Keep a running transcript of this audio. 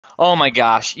Oh my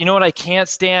gosh. You know what? I can't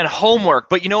stand homework.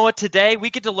 But you know what? Today we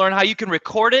get to learn how you can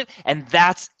record it, and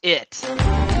that's it.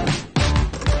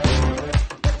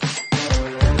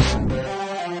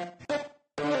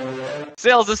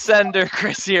 Sales Ascender,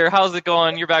 Chris here. How's it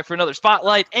going? You're back for another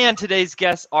spotlight, and today's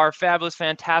guests are fabulous,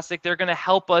 fantastic. They're going to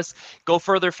help us go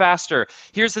further, faster.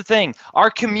 Here's the thing.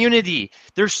 Our community,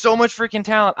 there's so much freaking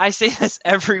talent. I say this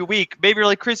every week. Maybe you're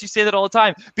like, Chris, you say that all the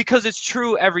time, because it's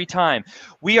true every time.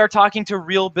 We are talking to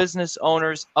real business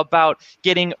owners about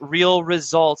getting real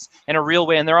results in a real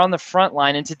way, and they're on the front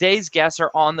line, and today's guests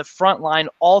are on the front line,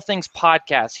 all things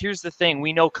podcast. Here's the thing.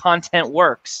 We know content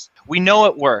works. We know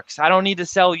it works. I don't need to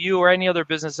sell you or any other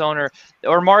business owner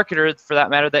or marketer, for that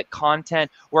matter, that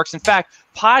content works. In fact,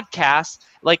 podcasts,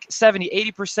 like 70,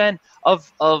 80%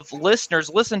 of listeners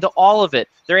listen to all of it.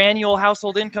 Their annual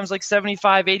household income is like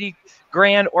 75, 80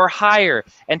 grand or higher.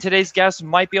 And today's guests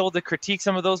might be able to critique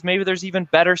some of those. Maybe there's even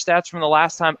better stats from the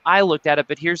last time I looked at it.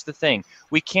 But here's the thing.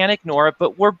 We can't ignore it,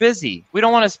 but we're busy. We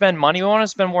don't want to spend money. We want to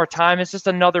spend more time. It's just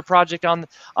another project on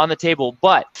the table.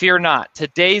 But fear not.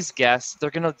 Today's guests,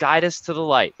 they're going to guide us to the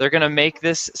light. They're going to make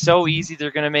this so easy.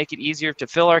 They're going to make it easier to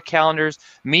fill our calendars,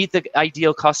 meet the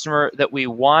ideal customer that we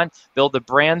want, build the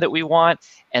brand that we want.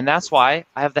 And that's why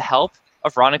I have the help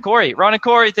of Ron and Cory. Ron and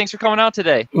Cory, thanks for coming out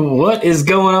today. What is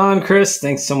going on, Chris?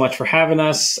 Thanks so much for having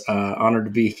us. Honored to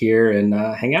be here and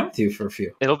hang out with you for a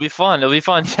few. It'll be fun. It'll be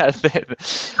fun.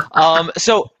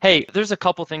 So, hey, there's a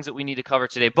couple things that we need to cover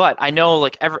today, but I know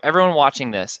like everyone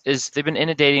watching this they've been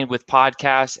inundating with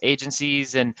podcasts,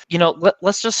 agencies, and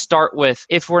let's just start with,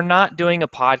 if we're not doing a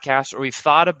podcast or we've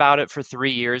thought about it for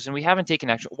 3 years and we haven't taken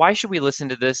action, why should we listen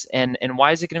to this and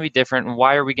why is it going to be different and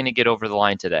why are we going to get over the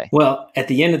line today? Well, at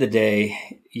the end of the day,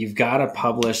 you've got to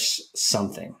publish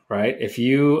something, right? If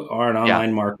you are an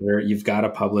online marketer, you've got to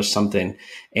publish something.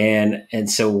 And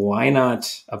so why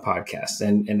not a podcast?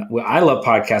 And I love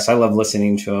podcasts. I love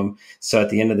listening to them. So at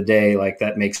the end of the day, like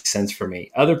that makes sense for me.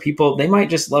 Other people, they might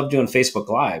just love doing Facebook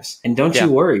Lives. And don't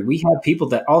you worry. We have people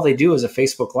that all they do is a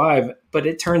Facebook Live, but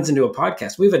it turns into a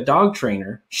podcast. We have a dog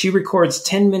trainer. She records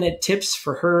 10-minute tips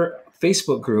for her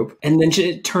Facebook group, and then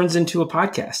it turns into a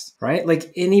podcast, right?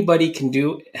 Like anybody can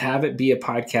have it be a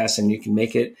podcast, and you can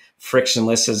make it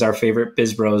frictionless, as our favorite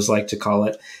biz bros like to call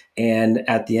it. And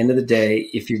at the end of the day,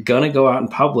 if you're going to go out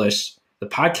and publish, the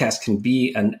podcast can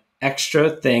be an extra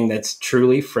thing that's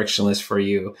truly frictionless for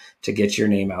you to get your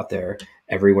name out there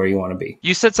everywhere you want to be.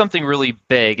 You said something really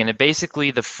big, and it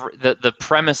basically the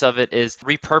premise of it is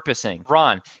repurposing.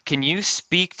 Ron, can you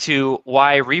speak to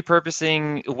why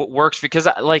repurposing works? Because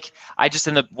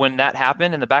when that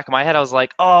happened, in the back of my head, I was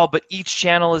like, oh, but each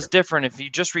channel is different. If you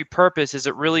just repurpose, is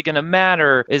it really going to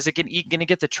matter? Is it going to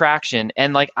get the traction?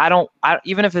 And like,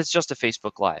 even if it's just a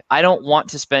Facebook Live, I don't want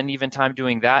to spend even time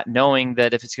doing that, knowing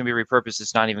that if it's going to be repurposed,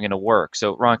 it's not even going to work.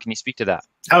 So Ron, can you speak to that?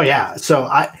 Oh yeah. So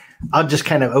I'll just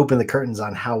kind of open the curtains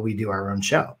on how we do our own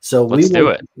show. So Let's do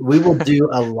it. We will do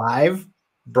a live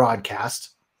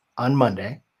broadcast on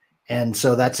Monday. And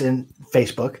so that's in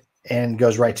Facebook and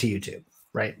goes right to YouTube,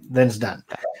 right? Then it's done.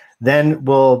 Then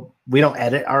we don't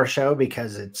edit our show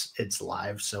because it's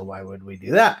live. So why would we do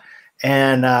that?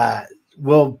 And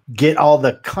we'll get all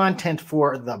the content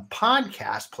for the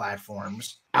podcast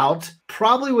platforms out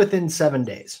probably within 7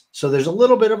 days. So there's a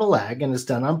little bit of a lag, and it's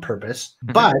done on purpose.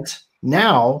 Mm-hmm. But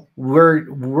now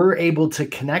we're able to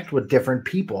connect with different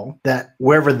people that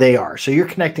wherever they are. So you're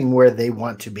connecting where they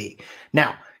want to be.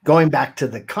 Now, going back to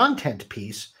the content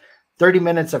piece, 30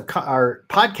 minutes of our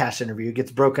podcast interview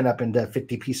gets broken up into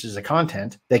 50 pieces of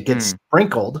content that gets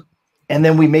sprinkled, and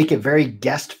then we make it very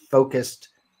guest focused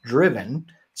driven.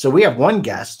 So we have one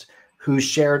guest who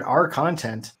shared our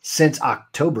content since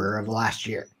October of last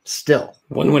year. Still,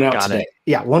 one went out today.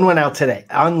 Yeah, one went out today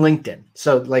on LinkedIn.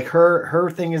 So like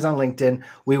her thing is on LinkedIn.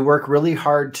 We work really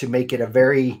hard to make it a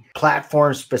very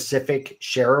platform specific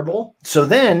shareable. So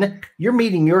then you're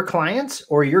meeting your clients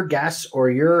or your guests or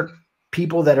your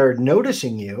people that are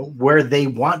noticing you where they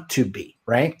want to be,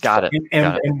 right? Got it.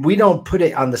 And we don't put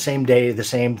it on the same day, the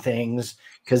same things,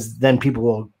 because then people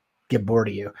will get bored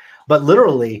of you. But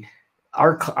literally,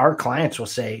 our clients will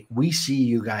say, we see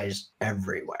you guys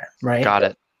everywhere, right? Got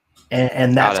it.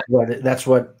 And that's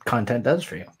what content does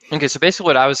for you. Okay, so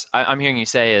basically what I'm hearing you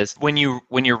say is when you're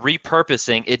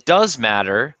repurposing, it does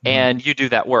matter, and you do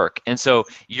that work. And so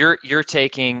you're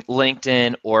taking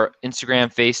LinkedIn or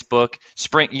Instagram, Facebook,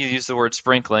 you use the word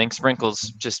sprinkling.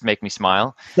 Sprinkles just make me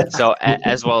smile. So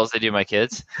as well as they do my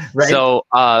kids. Right. So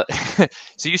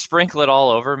so you sprinkle it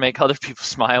all over, make other people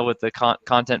smile with the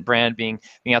content brand being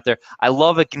out there. I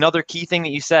love another key thing that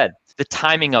you said, the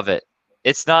timing of it.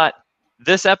 It's not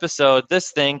this episode,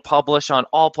 this thing, publish on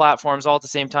all platforms all at the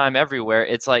same time everywhere.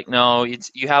 It's like, no,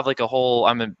 you have like a whole,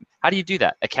 how do you do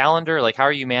that? A calendar? Like, how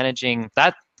are you managing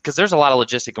that? Because there's a lot of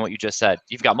logistic in what you just said.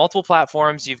 You've got multiple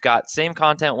platforms. You've got same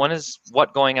content. When is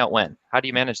what going out when? How do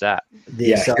you manage that?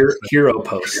 Hero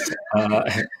post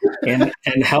and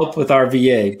help with our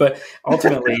VA. But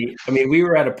ultimately, I mean, we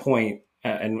were at a point,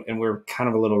 and we're kind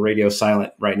of a little radio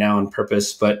silent right now on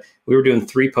purpose, but we were doing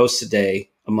 3 posts a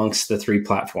day amongst the 3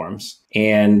 platforms.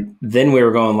 And then we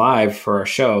were going live for our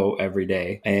show every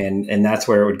day. And that's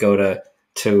where it would go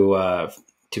to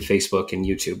Facebook and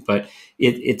YouTube. But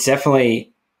it's definitely,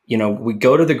 you know, we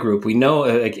go to the group. We know,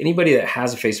 like anybody that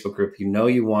has a Facebook group, you know,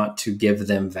 you want to give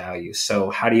them value. So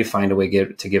how do you find a way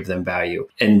to give them value?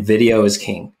 And video is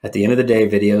king. At the end of the day,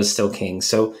 video is still king.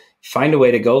 So find a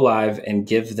way to go live and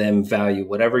give them value,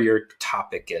 whatever your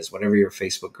topic is, whatever your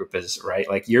Facebook group is, right?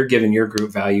 Like you're giving your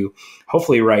group value,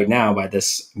 hopefully right now by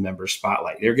this member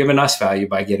spotlight. They're giving us value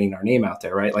by getting our name out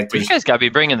there, right? Like you guys got to be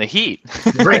bringing the heat.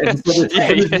 Right.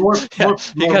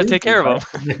 You got to take care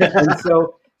of them. And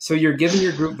so you're giving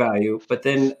your group value, but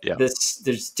then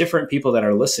there's different people that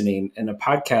are listening, and a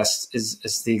podcast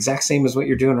is the exact same as what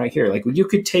you're doing right here. Like you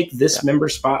could take this member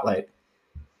spotlight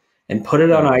and put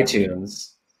it on iTunes,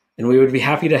 and we would be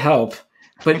happy to help.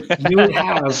 But you would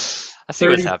have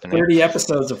 30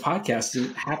 episodes of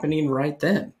podcasting happening right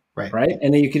then, right?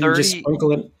 And then you can just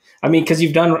sprinkle it. I mean, because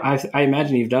I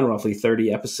imagine you've done roughly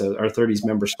 30 episodes or 30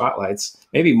 member spotlights,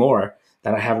 maybe more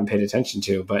that I haven't paid attention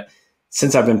to, but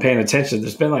since I've been paying attention,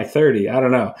 there's been like 30, I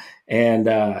don't know. And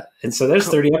so there's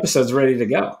 30 episodes ready to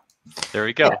go. There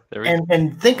we go. Yeah.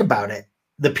 And think about it.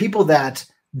 The people that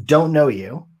don't know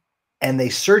you and they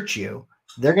search you,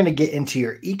 they're going to get into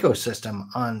your ecosystem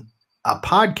on a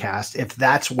podcast if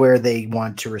that's where they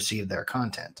want to receive their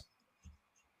content.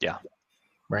 Yeah.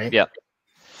 Right? Yep.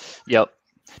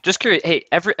 Just curious. Hey,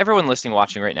 everyone listening,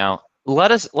 watching right now,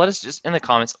 let us just in the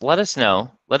comments, let us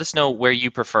know where you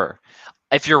prefer.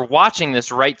 If you're watching this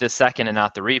right this second and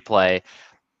not the replay,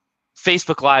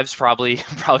 Facebook Live's probably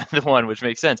the one, which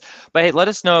makes sense. But hey, let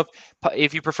us know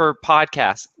if you prefer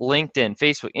podcasts, LinkedIn,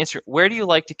 Facebook, Instagram. Where do you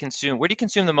like to consume? Where do you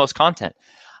consume the most content?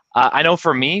 I know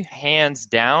for me, hands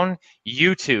down,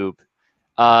 YouTube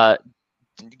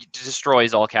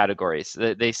destroys all categories.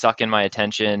 They suck in my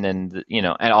attention, and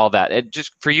and all that. It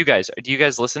just for you guys. Do you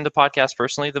guys listen to podcasts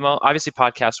personally the most? Obviously,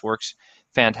 podcast works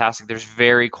fantastic. There's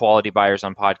very quality buyers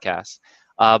on podcasts.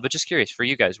 But just curious, for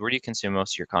you guys, where do you consume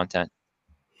most of your content?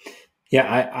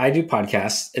 Yeah, I do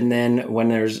podcasts. And then when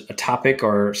there's a topic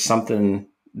or something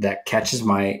that catches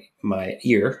my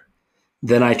ear,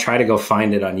 then I try to go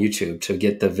find it on YouTube to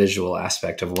get the visual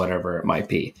aspect of whatever it might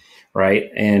be,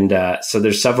 right? And so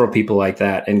there's several people like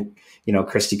that. And,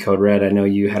 Christy Code Red, I know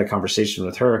you had a conversation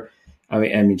with her. I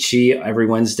mean, she every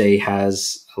Wednesday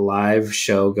has a live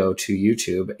show go to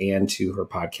YouTube and to her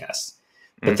podcast.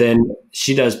 But then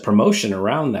she does promotion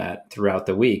around that throughout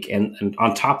the week. And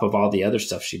on top of all the other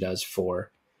stuff she does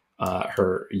for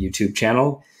her YouTube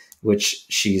channel, which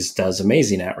she does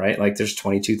amazing at, right? Like there's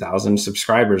 22,000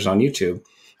 subscribers on YouTube.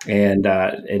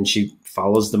 And she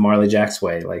follows the Marley Jacks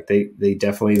way. Like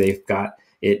they've got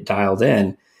it dialed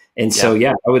in. And so,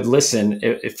 I would listen.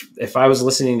 If I was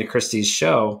listening to Christy's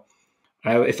show,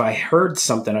 if I heard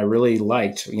something I really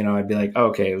liked, I'd be like,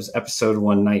 okay, it was episode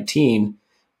 119.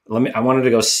 I wanted to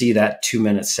go see that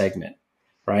 2-minute segment,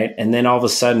 right? And then all of a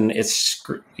sudden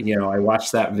I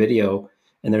watch that video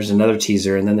and there's another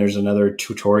teaser and then there's another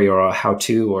tutorial or a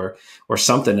how-to or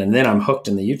something. And then I'm hooked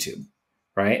in the YouTube,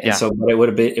 right? Yeah. And so what it would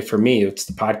have been, for me, it's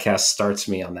the podcast starts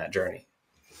me on that journey.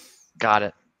 Got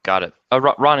it.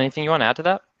 Ron, anything you want to add to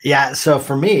that? Yeah. So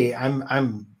for me,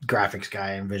 I'm graphics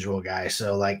guy and visual guy.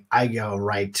 So like I go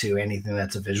right to anything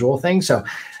that's a visual thing. So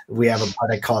we have a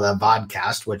product called a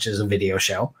vodcast, which is a video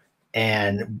show.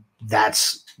 And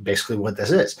that's basically what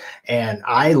this is. And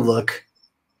I look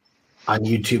on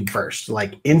YouTube first,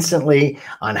 like instantly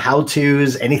on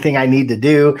how-tos, anything I need to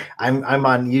do. I'm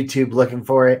on YouTube looking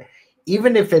for it,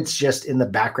 even if it's just in the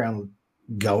background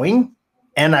going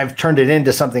and I've turned it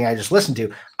into something I just listened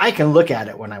to. I can look at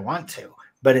it when I want to,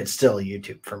 but it's still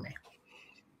YouTube for me.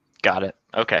 Got it.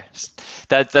 Okay.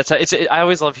 I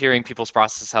always love hearing people's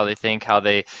process, how they think, how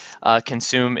they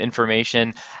consume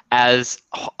information, as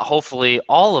hopefully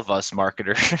all of us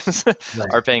marketers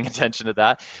are paying attention to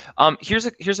that. Here's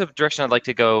a direction I'd like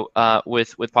to go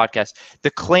with podcasts.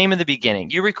 The claim in the beginning,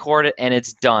 you record it and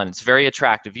it's done. It's very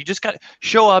attractive. You just got to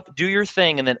show up, do your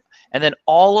thing, and then And then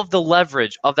all of the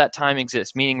leverage of that time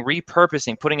exists, meaning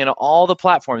repurposing, putting in all the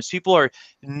platforms. People are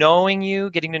knowing you,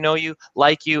 getting to know you,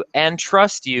 like you, and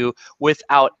trust you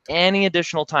without any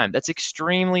additional time. That's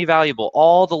extremely valuable.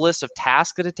 All the list of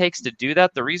tasks that it takes to do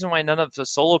that, the reason why none of the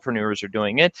solopreneurs are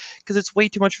doing it, because it's way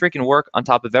too much freaking work on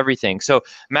top of everything. So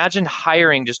imagine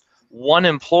hiring just one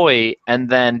employee and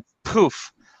then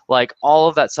poof, like all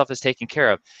of that stuff is taken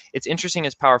care of. It's interesting,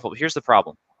 it's powerful, but here's the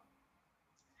problem.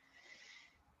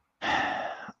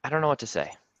 I don't know what to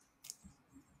say.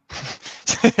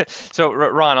 So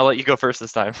Ron, I'll let you go first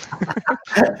this time.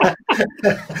 All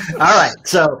right.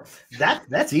 So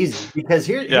that's easy, because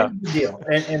here's the deal.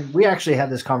 And we actually had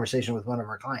this conversation with one of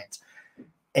our clients.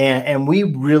 And we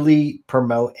really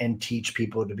promote and teach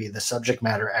people to be the subject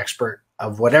matter expert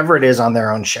of whatever it is on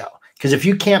their own show. Because if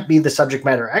you can't be the subject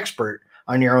matter expert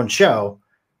on your own show,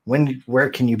 where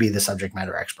can you be the subject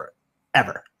matter expert?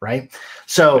 Ever, right?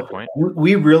 So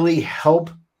we really help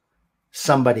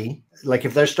somebody, like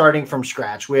if they're starting from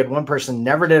scratch. We had one person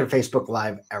never did a Facebook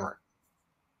Live ever,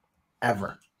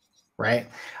 right?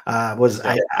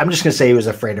 I'm just gonna say he was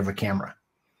afraid of a camera.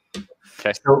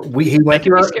 Okay. So he went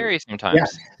through scary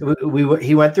sometimes. Yeah,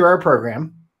 he went through our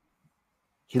program.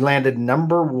 He landed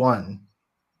 #1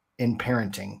 in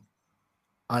parenting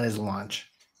on his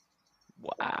launch.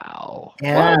 Wow.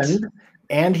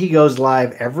 And he goes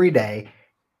live every day,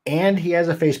 and he has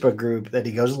a Facebook group that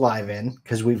he goes live in,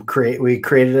 because we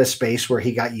created a space where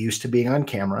he got used to being on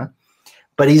camera.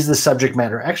 But he's the subject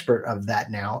matter expert of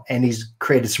that now, and he's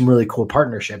created some really cool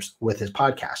partnerships with his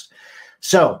podcast.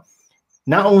 So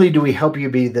not only do we help you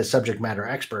be the subject matter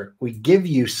expert, we give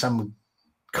you some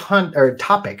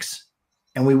topics,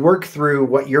 and we work through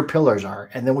what your pillars are,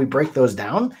 and then we break those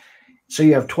down. So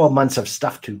you have 12 months of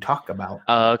stuff to talk about.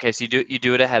 Okay, so you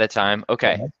do it ahead of time.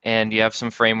 Okay, and you have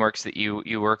some frameworks that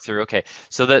you work through. Okay,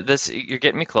 so you're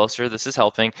getting me closer. This is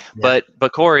helping. Yeah.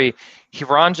 But Cory,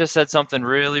 Ron just said something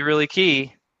really, really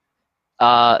key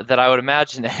that I would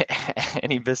imagine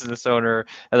any business owner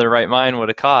in their right mind would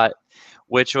have caught,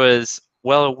 which was,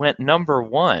 well, it went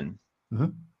 #1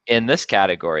 in this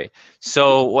category.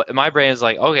 So my brain is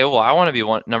like, okay, well, I want to be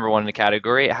 #1 in the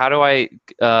category. How do I,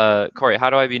 Cory,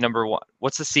 how do I be #1?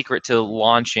 What's the secret to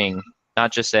launching,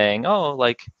 not just saying, oh,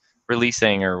 like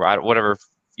releasing or whatever,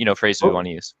 phrase we want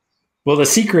to use? Well, the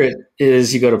secret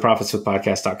is you go to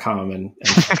profitswithpodcast.com and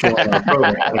join our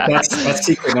program. Like that's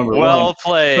secret #1. Well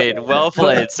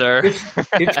played, sir.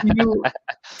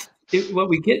 What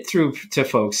we get through to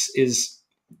folks is,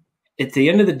 at the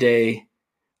end of the day,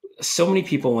 so many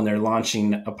people, when they're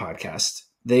launching a podcast,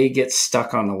 they get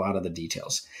stuck on a lot of the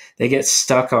details. They get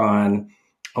stuck on,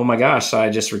 oh my gosh,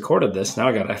 I just recorded this. Now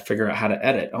I got to figure out how to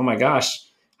edit. Oh my gosh,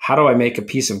 how do I make a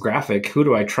piece of graphic? Who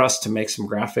do I trust to make some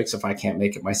graphics if I can't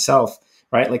make it myself,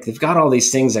 right? Like, they've got all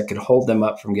these things that could hold them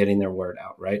up from getting their word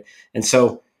out, right? And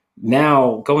so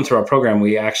now, going through our program,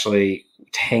 we actually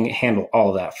handle all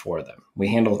of that for them. We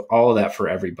handle all of that for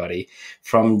everybody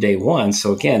from day one.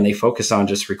 So again, they focus on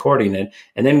just recording it.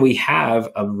 And then we have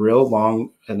a real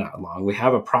we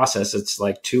have a process. It's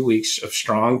like 2 weeks of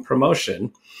strong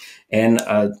promotion and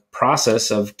a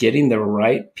process of getting the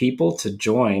right people to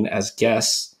join as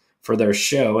guests for their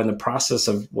show, and the process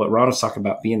of what Ron was talking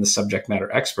about, being the subject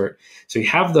matter expert. So you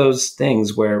have those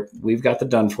things where we've got the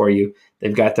done for you.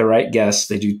 They've got the right guests.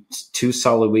 They do 2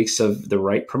 solid weeks of the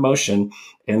right promotion,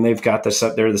 and they're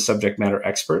the subject matter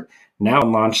expert. Now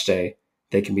on launch day,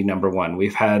 they can be #1.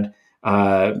 We've had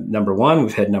 #1,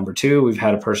 we've had #2, we've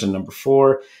had a person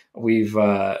 #4. We've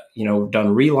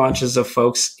done relaunches of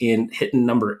folks in hitting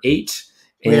 #8.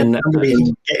 We had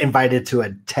somebody get invited to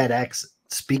a TEDx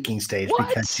speaking stage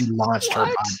because she launched her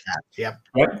podcast. Yep.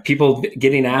 Right. People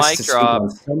getting asked to speak on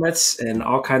summits and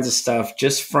all kinds of stuff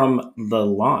just from the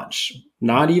launch,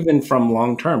 not even from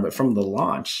long term, but from the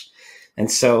launch.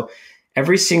 And so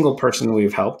every single person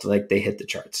we've helped, like, they hit the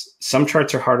charts. Some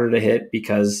charts are harder to hit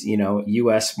because,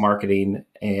 US marketing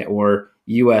or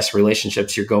US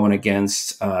relationships, you're going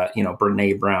against,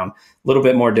 Brene Brown, a little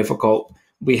bit more difficult.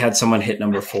 We had someone hit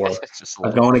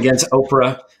 #4, going against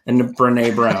Oprah and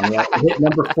Brene Brown. Yeah, hit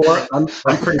 #4. I'm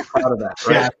pretty proud of that.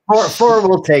 Right? Yeah, four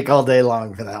will take all day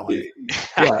long for that one.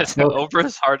 Yeah, so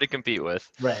Oprah's hard to compete with.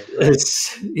 Right.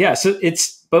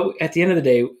 But at the end of the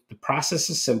day, the process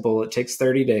is simple. It takes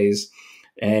 30 days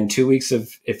and 2 weeks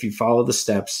if you follow the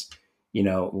steps.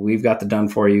 We've got the done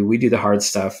for you. We do the hard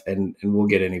stuff, and we'll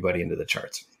get anybody into the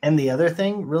charts. And the other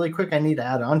thing, really quick, I need to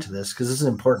add on to this because this is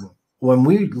important. When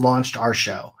we launched our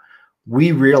show,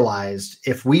 we realized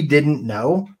if we didn't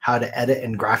know how to edit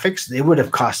and graphics, they would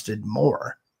have costed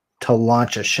more to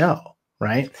launch a show,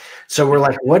 right? So we're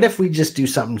like, what if we just do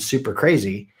something super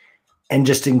crazy and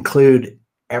just include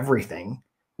everything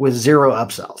with 0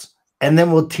 upsells. And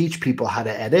then we'll teach people how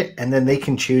to edit, and then they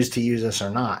can choose to use us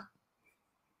or not.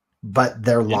 But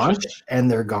they're launched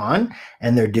and they're gone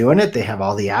and they're doing it. They have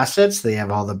all the assets. They have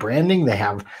all the branding. They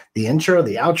have the intro,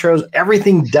 the outros,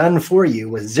 everything done for you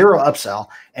with 0 upsell.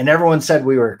 And everyone said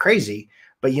we were crazy.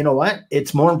 But you know what?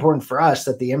 It's more important for us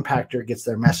that the impactor gets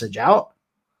their message out.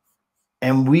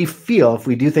 And we feel if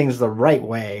we do things the right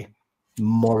way,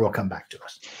 more will come back to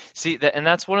us. See, and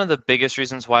that's one of the biggest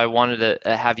reasons why I wanted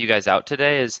to have you guys out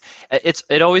today. Is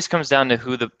it always comes down to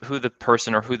who the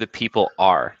person or who the people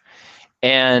are.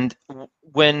 And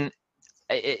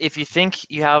if you think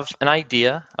you have an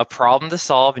idea, a problem to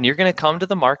solve, and you're going to come to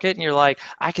the market and you're like,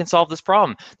 I can solve this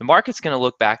problem, the market's going to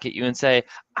look back at you and say,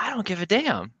 I don't give a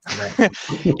damn. Right.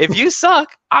 If you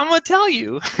suck, I'm going to tell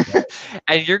you. Right.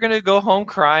 And you're going to go home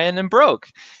crying and broke.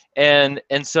 And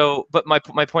so, but my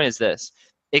point is this.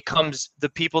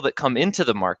 The people that come into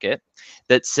the market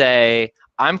that say,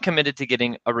 I'm committed to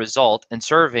getting a result and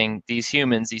serving these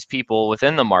humans, these people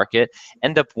within the market,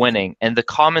 end up winning. And the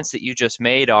comments that you just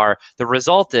made are, the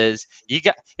result is,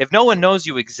 if no one knows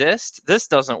you exist, this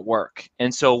doesn't work.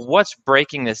 And so what's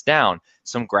breaking this down?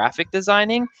 Some graphic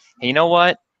designing. And you know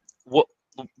what? We'll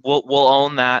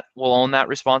own that. We'll own that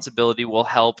responsibility. We'll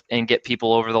help and get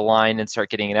people over the line and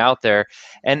start getting it out there.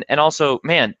 And also,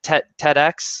 man,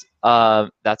 TEDx,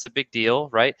 that's a big deal,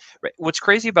 right? What's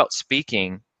crazy about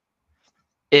speaking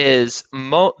is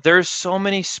there's so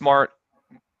many smart,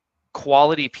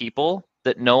 quality people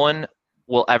that no one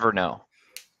will ever know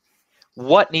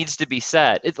what needs to be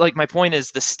said. It's like, my point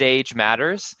is, the stage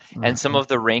matters, and some of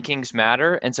the rankings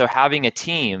matter. And so having a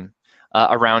team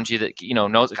around you that,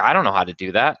 knows, I don't know how to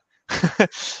do that.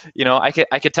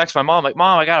 I could text my mom, like,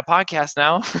 Mom, I got a podcast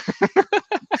now.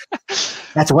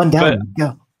 That's one down.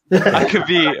 Go. I could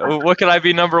be. What could I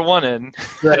be number 1 in?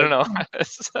 Right. I don't know.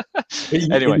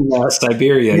 Anyway, in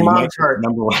Siberia, you might be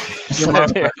number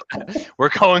 1. We're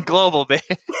going global, babe.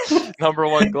 Number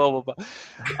 1 global.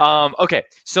 Okay,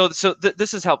 so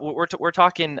this is helpful. We're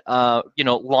talking,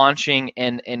 launching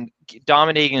and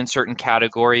dominating in certain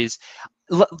categories.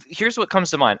 Here's what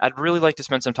comes to mind. I'd really like to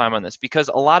spend some time on this, because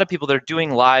a lot of people that are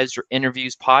doing lives or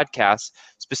interviews, podcasts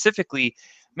specifically,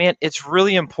 man, it's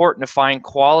really important to find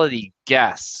quality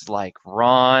guests like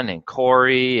Ron and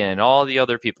Cory and all the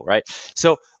other people, right?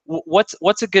 So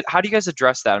what's a good, how do you guys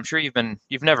address that? I'm sure you've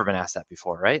never been asked that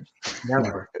before, right?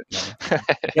 Never.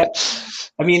 Yeah.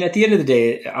 I mean, at the end of the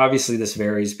day, obviously this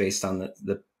varies based on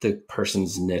the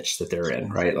person's niche that they're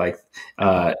in, right? Like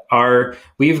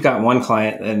we've got one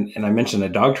client, and I mentioned a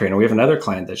dog trainer. We have another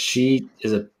client that she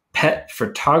is a pet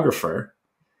photographer.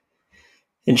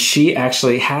 And she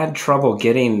actually had trouble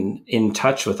getting in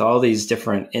touch with all these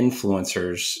different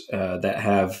influencers that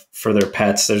have for their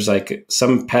pets. There's like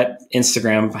some pet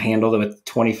Instagram handle with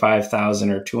 25,000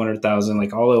 or 200,000,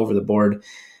 like all over the board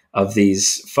of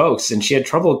these folks. And she had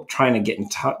trouble trying to get in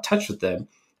touch with them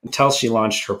until she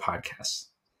launched her podcast.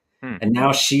 And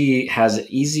now she has an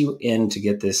easy in to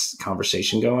get this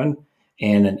conversation going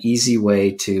and an easy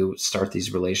way to start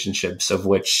these relationships, of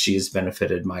which she has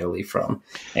benefited mightily from.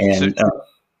 And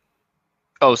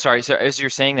oh, sorry. So as you're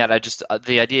saying that,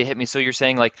 the idea hit me. So you're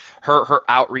saying like her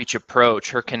outreach approach,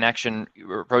 her connection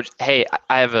approach. Hey,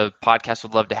 I have a podcast.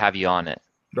 Would love to have you on it.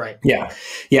 Right. Yeah.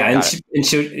 Yeah.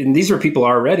 And these were people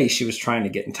already she was trying to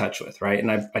get in touch with. Right.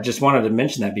 And I just wanted to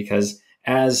mention that, because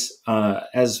as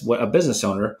a business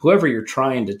owner, whoever you're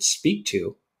trying to speak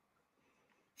to,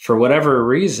 for whatever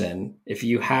reason, if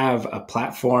you have a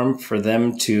platform for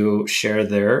them to share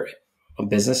their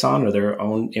business on or their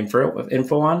own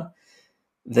info on,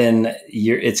 then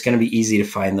it's going to be easy to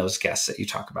find those guests that you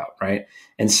talk about, right?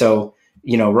 And so,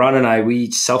 Ron and I,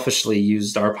 we selfishly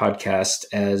used our podcast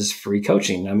as free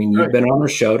coaching. I mean, you've been on our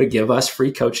show to give us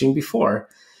free coaching before,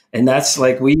 and that's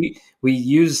like we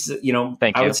used,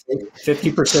 I would say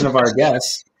 50% of our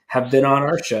guests have been on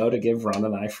our show to give Ron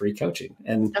and I free coaching,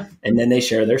 and then they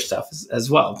share their stuff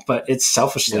as well. But it's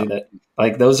selfishly that,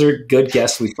 like, those are good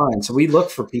guests we find. So we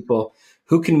look for people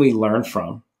who can we learn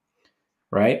from,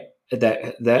 right?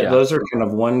 Those are kind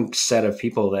of one set of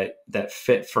people that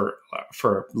fit for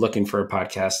looking for a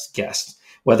podcast guest.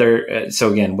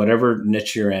 Whatever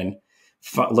niche you're in,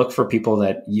 look for people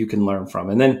that you can learn from.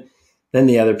 And then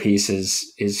the other piece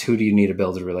is who do you need to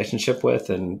build a relationship with?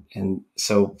 And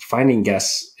so finding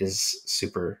guests is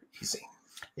super easy.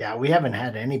 Yeah. We haven't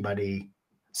had anybody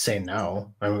say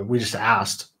no. I mean, we just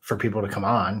asked for people to come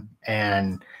on,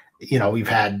 and, we've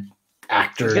had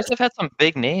actors. You guys have had some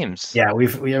big names. Yeah, we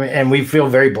feel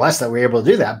very blessed that we're able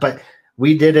to do that. But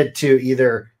we did it to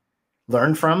either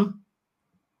learn from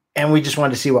and we just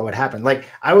wanted to see what would happen. Like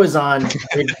I was on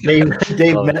Dave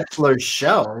Metzler's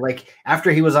show. Like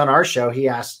after he was on our show, he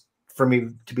asked for me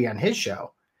to be on his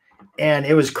show. And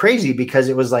it was crazy because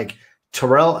it was like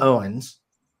Terrell Owens,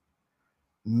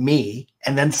 me,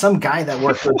 and then some guy that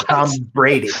worked with Tom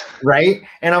Brady, right?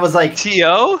 And I was like,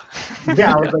 T.O.?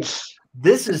 Yeah, I was like,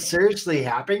 this is seriously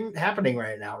happening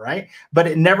right now, right? But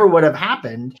it never would have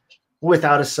happened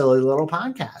without a silly little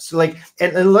podcast. So like,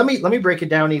 and let me break it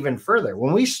down even further.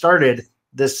 When we started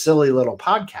this silly little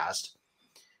podcast,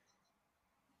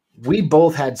 we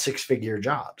both had 6-figure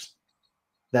jobs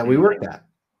that we worked at.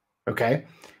 Okay.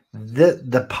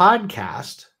 The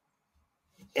podcast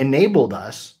enabled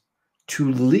us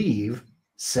to leave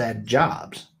said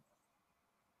jobs.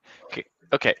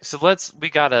 Okay, so we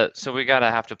gotta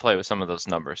have to play with some of those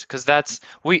numbers, because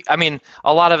I mean,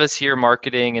 a lot of us hear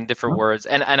marketing and different words,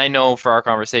 and I know for our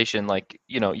conversation, like,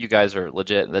 you know, you guys are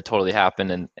legit, that totally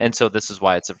happened, and so this is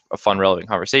why it's a fun, relevant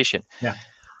conversation. Yeah.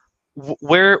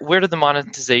 Where did the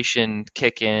monetization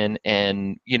kick in,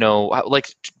 and, you know,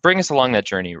 like, bring us along that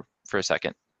journey for a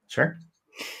second. Sure.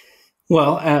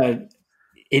 Well,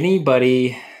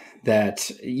 anybody that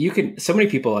so many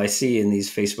people I see in these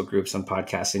Facebook groups on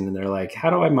podcasting, and they're like, how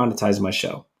do I monetize my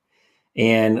show?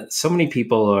 And so many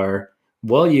people are,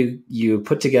 well, you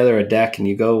put together a deck and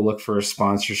you go look for a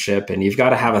sponsorship, and you've got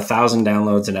to have 1,000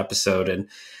 downloads an episode.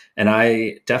 And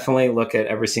I definitely look at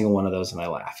every single one of those and I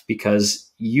laugh, because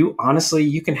you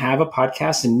can have a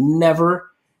podcast and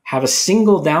never have a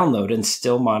single download and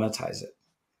still monetize it.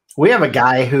 We have a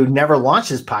guy who never launched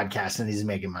his podcast and he's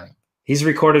making money. He's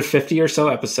recorded 50 or so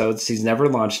episodes. He's never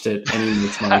launched it, and he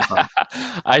makes money from it.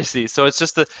 I see. So it's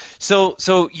just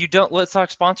so you don't, let's talk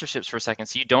sponsorships for a second.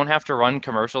 So you don't have to run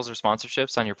commercials or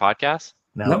sponsorships on your podcast?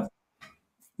 No.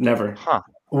 Never. Huh.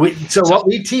 What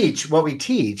we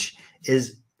teach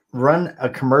is run a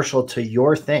commercial to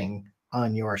your thing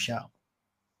on your show.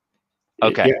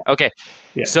 Okay. Yeah. Okay.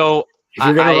 Yeah. So if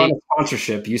you're going to run a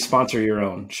sponsorship, you sponsor your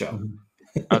own show. Mm-hmm.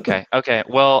 Okay.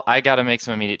 Well, I got to make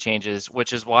some immediate changes,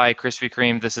 which is why, Krispy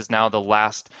Kreme, this is now the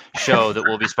last show that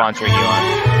we'll be sponsoring you on.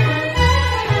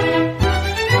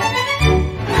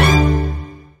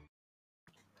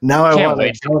 Now I Can't want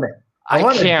wait. to own it. I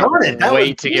can't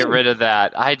wait to get rid of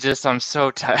that. I'm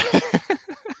so tired.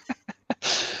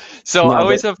 So I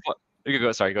always have. You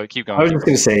go. Sorry. Go. Keep going. I was just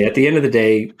going to say, at the end of the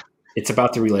day, it's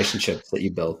about the relationships that you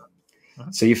build.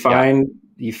 So you find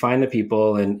the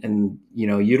people, and you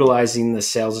know, utilizing the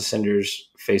Sales Ascenders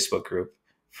Facebook group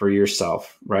for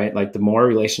yourself, right? Like the more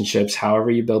relationships,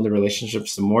 however you build the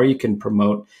relationships, the more you can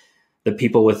promote the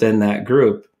people within that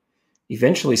group.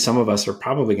 Eventually, some of us are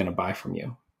probably going to buy from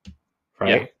you,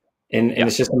 right? Yeah. And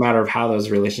it's just a matter of how those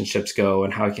relationships go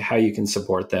and how you can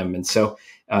support them. And so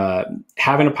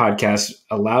having a podcast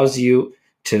allows you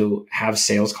to have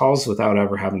sales calls without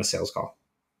ever having a sales call.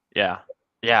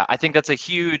 Yeah, I think that's a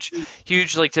huge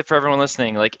like tip for everyone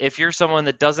listening. Like, if you're someone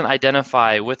that doesn't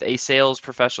identify with a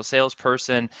professional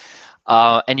salesperson,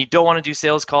 and you don't want to do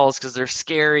sales calls because they're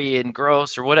scary and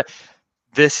gross or whatever,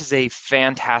 this is a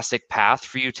fantastic path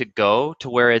for you to go to,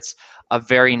 where it's a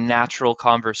very natural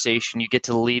conversation. You get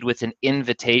to lead with an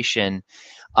invitation,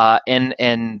 but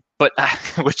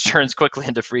which turns quickly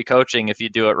into free coaching if you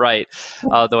do it right,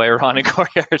 the way Ron and Cory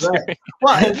are doing. Right.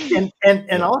 Well,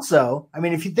 and also, I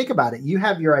mean, if you think about it, you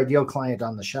have your ideal client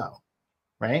on the show,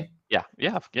 right? Yeah.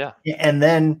 And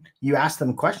then you ask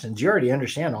them questions. You already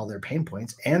understand all their pain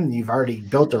points, and you've already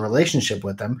built a relationship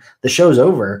with them. The show's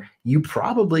over. You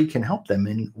probably can help them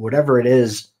in whatever it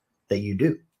is that you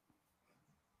do.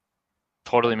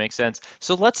 Totally makes sense.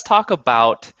 So let's talk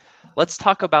about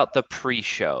the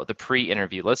pre-show, the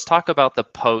pre-interview. Let's talk about the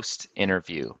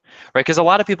post-interview, right? Because a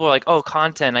lot of people are like, oh,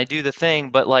 content, I do the thing,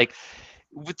 but like,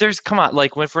 come on,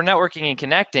 like, when we're networking and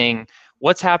connecting,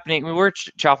 what's happening? We were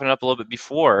chopping it up a little bit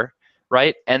before,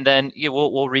 right? And then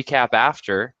we'll recap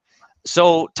after.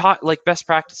 So talk like best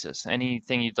practices.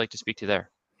 Anything you'd like to speak to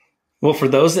there? Well, for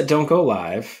those that don't go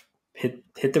live, hit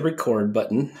the record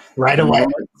button right away.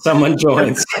 Someone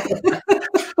joins.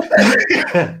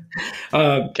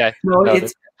 Okay. No,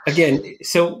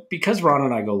 so because Ron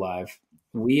and I go live,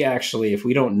 we actually, if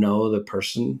we don't know the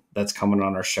person that's coming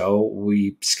on our show,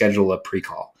 we schedule a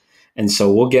pre-call. And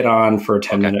so we'll get on for a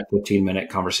 10-minute, 15-minute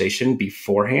conversation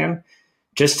beforehand,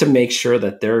 just to make sure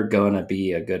that they're going to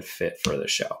be a good fit for the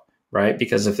show, right?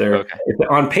 Because if they're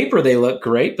on paper, they look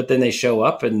great, but then they show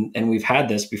up, and we've had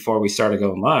this before we started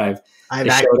going live. I've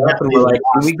they showed up and we're like,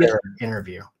 can we get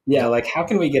interview? Yeah, like, how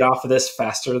can we get off of this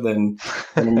faster than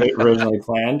originally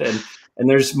planned? And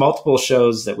there's multiple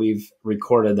shows that we've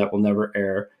recorded that will never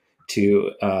air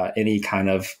to any kind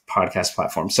of podcast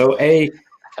platform. So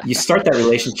you start that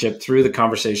relationship through the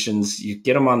conversations. You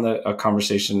get them on a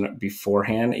conversation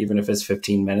beforehand, even if it's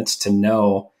 15 minutes, to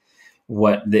know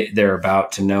what they're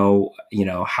about, to know,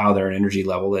 how their energy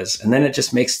level is. And then it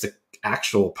just makes the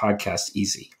actual podcast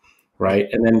easy. Right.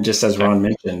 And then just as Ron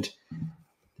mentioned,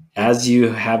 as you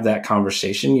have that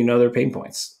conversation, their pain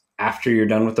points. After you're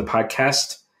done with the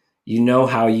podcast,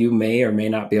 how you may or may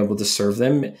not be able to serve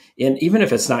them. And even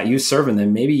if it's not you serving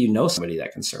them, maybe somebody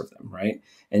that can serve them, right?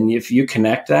 And if you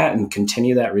connect that and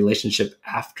continue that relationship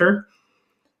after,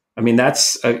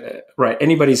 that's right.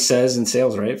 Anybody says in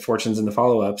sales, right? Fortune's in the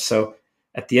follow-up. So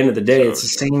at the end of the day, it's the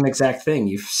same exact thing.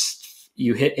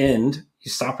 You hit end,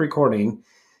 you stop recording,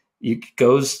 it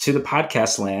goes to the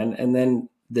podcast land, and then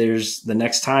there's the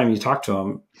next time you talk to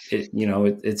them,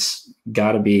 it's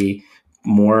got to be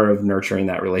more of nurturing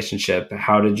that relationship.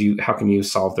 How can you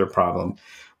solve their problem?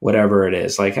 Whatever it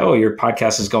is, like, oh, your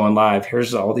podcast is going live.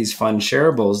 Here's all these fun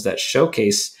shareables that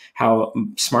showcase how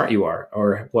smart you are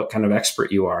or what kind of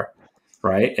expert you are.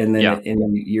 Right. And then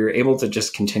and you're able to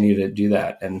just continue to do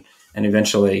that. And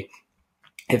eventually,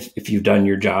 if you've done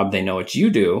your job, they know what you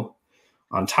do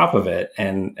on top of it,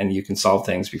 and you can solve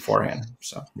things beforehand.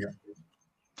 So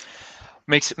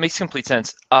makes complete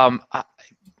sense.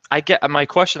 I get my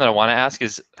question that I want to ask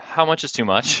is how much is too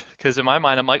much? Because in my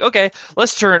mind, I'm like, okay,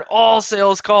 let's turn all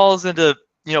sales calls into,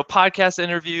 podcast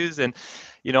interviews, and,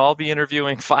 I'll be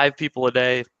interviewing 5 people a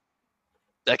day.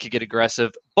 That could get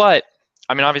aggressive, but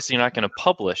obviously you're not going to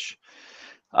publish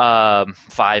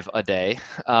 5 a day.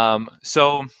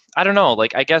 So I don't know,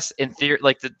 like, I guess in theory,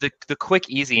 like the quick,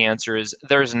 easy answer is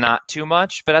there's not too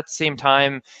much, but at the same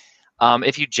time,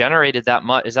 if you generated that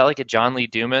much, is that like a John Lee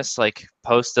Dumas, like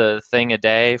post a thing a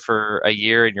day for a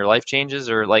year and your life changes?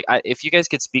 Or like, if you guys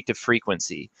could speak to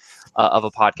frequency of a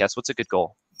podcast, what's a good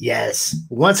goal? Yes.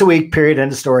 Once a week, period,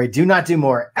 end of story. Do not do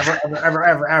more.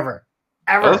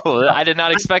 Ever. Oh, I did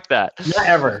not expect that. Not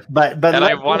ever. But and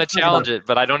I want to challenge it,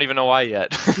 but I don't even know why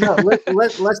yet. No,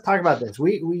 let's talk about this.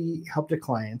 We helped a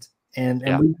client and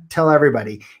we tell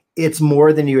everybody it's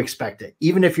more than you expected,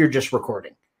 even if you're just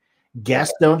recording.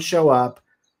 Guests don't show up.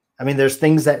 There's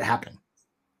things that happen,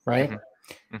 right?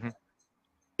 Mm-hmm. Mm-hmm.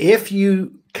 If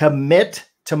you commit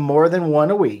to more than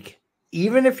one a week,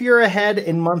 even if you're ahead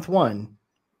in month 1,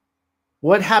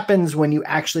 what happens when you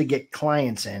actually get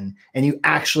clients in and you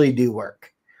actually do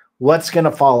work? What's going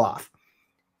to fall off?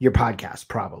 Your podcast,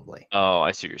 probably. Oh,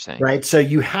 I see what you're saying. Right. So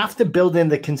you have to build in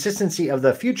the consistency of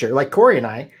the future. Like Cory and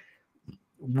I,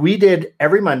 we did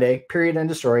every Monday, period, end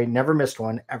of story, never missed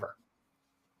one ever.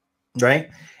 Right.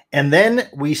 And then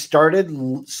we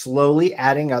started slowly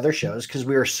adding other shows because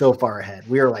we were so far ahead.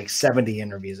 We were like 70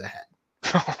 interviews ahead.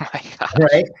 Oh my God.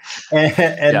 Right.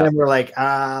 And then we're like,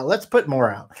 let's put more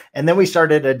out. And then we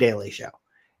started a daily show.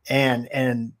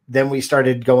 And then we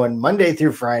started going Monday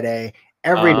through Friday,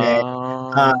 every day.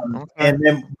 Okay. And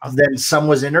then some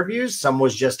was interviews, some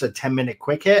was just a 10-minute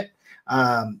quick hit.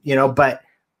 But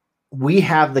we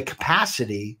have the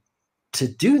capacity to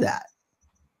do that.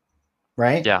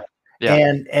 Right. Yeah.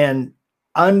 And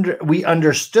we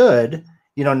understood,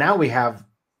 now we have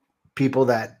people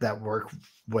that work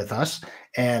with us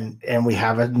and we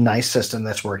have a nice system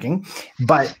that's working,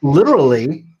 but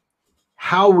literally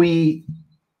how we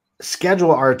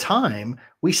schedule our time,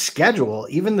 we schedule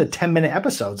even the 10-minute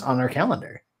episodes on our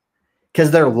calendar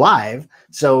because they're live.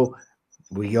 So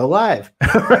we go live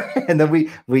and then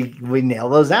we nail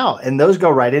those out, and those go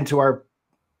right into our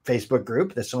Facebook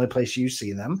group. That's the only place you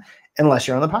see them unless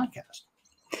you're on the podcast.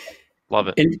 Love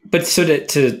it. But so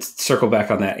to circle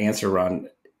back on that answer, Ron,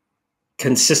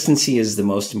 consistency is the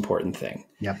most important thing.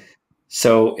 Yeah.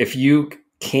 So if you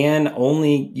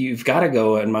you've got to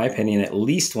go, in my opinion, at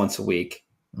least once a week.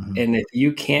 Mm-hmm. And if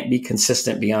you can't be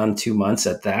consistent beyond 2 months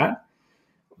at that,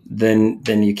 then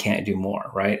you can't do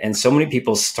more. Right. And so many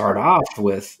people start off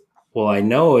with, well, I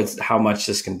know it's how much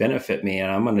this can benefit me,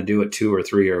 and I'm going to do it 2 or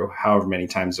 3 or however many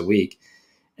times a week.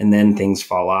 And then things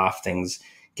fall off, things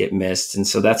get missed. And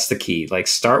so that's the key. Like,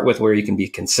 start with where you can be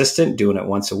consistent, doing it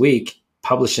once a week,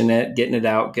 publishing it, getting it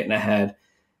out, getting ahead.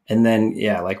 And then,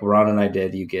 like Ron and I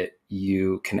did,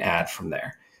 you can add from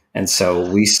there. And so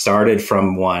we started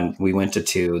from 1, we went to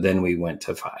 2, then we went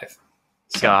to 5.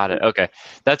 So. Got it. Okay.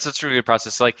 That's a really good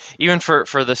process. Like, even for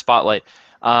the spotlight,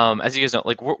 as you guys know,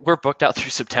 like we're booked out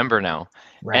through September now.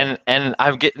 Right. And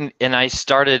I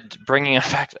started bringing it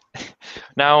back.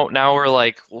 Now we're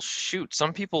like, well, shoot,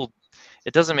 some people,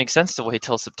 it doesn't make sense to wait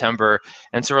till September.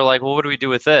 And so we're like, well, what do we do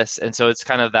with this? And so it's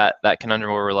kind of that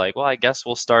conundrum where we're like, well, I guess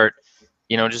we'll start,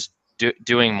 just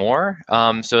doing more.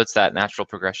 So it's that natural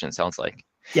progression, it sounds like.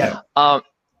 Yeah.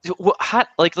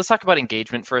 Let's talk about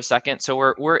engagement for a second. So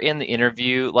we're in the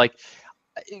interview. Like,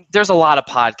 there's a lot of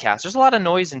podcasts. There's a lot of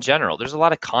noise in general. There's a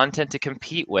lot of content to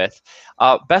compete with.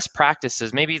 Best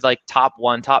practices, maybe like top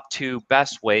 1, top 2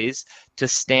 best ways to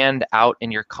stand out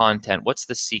in your content. What's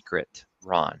the secret,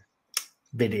 Ron?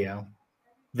 Video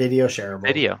shareable.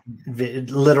 Video.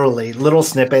 Literally little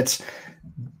snippets.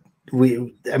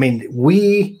 I'm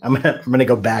gonna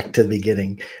go back to the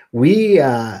beginning. We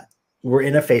were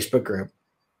in a Facebook group,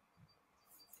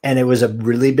 and it was a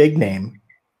really big name,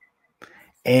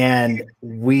 and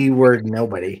we were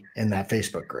nobody in that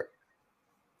Facebook group.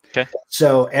 Okay.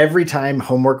 So every time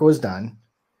homework was done,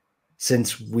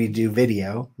 since we do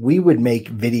video, we would make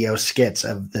video skits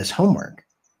of this homework.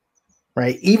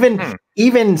 Right.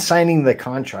 Even signing the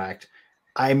contract,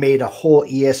 I made a whole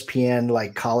ESPN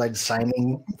like college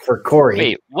signing for Cory.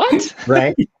 Wait, what?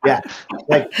 Right? Yeah.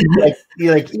 Like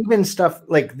even stuff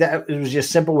like that. It was just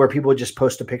simple where people would just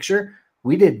post a picture.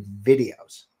 We did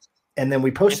videos, and then we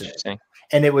posted it,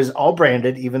 and it was all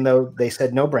branded, even though they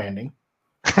said no branding.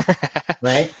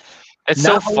 Right? It's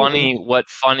so funny what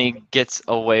funny gets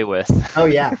away with. Oh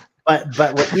yeah, but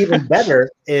what even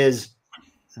better is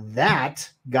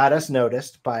that got us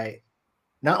noticed by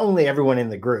not only everyone in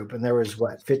the group, and there was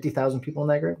 50,000 people in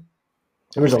that group.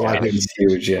 There was a lot. It was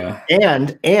huge, yeah.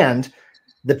 And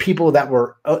the people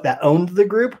that owned the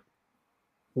group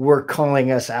were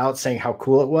calling us out, saying how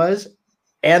cool it was,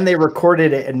 and they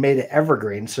recorded it and made it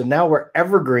evergreen. So now we're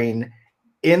evergreen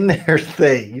in their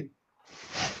thing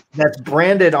that's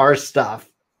branded our stuff,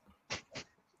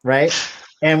 right?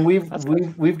 And we've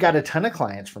got a ton of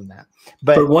clients from that.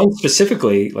 But one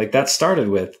specifically, like that started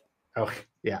with, oh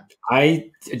yeah, I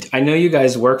know you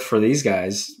guys work for these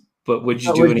guys, but would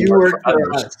you do any work for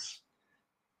others? Us?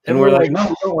 And we're like, no,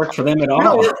 we don't work for them at all. We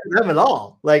don't work for them at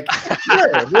all. Like,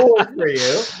 sure, we'll work for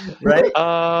you, right?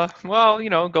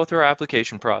 Well, go through our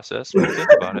application process. What do you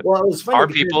think about it? Well, it was funny. Our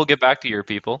people get back to your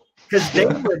people. Because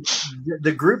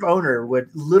the group owner would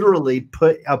literally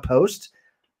put a post.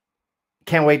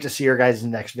 Can't wait to see your guys'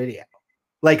 next video.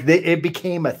 Like it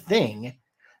became a thing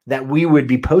that we would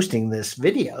be posting this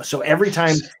video. So every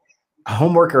time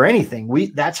homework or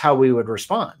anything, that's how we would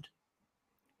respond.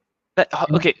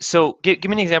 Okay, so give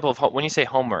me an example of when you say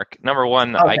homework. Number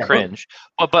one, okay. I cringe.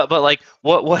 But like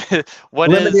what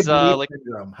is like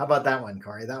syndrome? How about that one,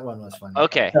 Cory? That one was funny.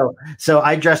 Okay. So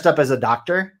I dressed up as a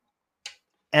doctor,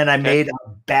 and I made a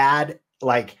bad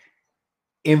like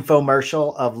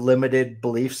infomercial of limited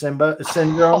belief syndrome.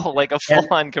 Oh, like a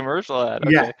full-on commercial ad.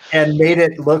 Okay. Yeah, and made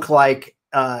it look like,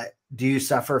 do you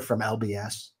suffer from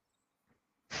LBS?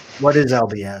 What is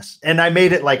LBS? And I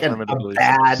made it like a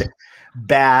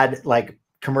bad like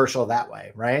commercial that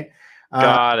way, right?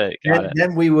 Got it.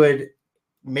 Then we would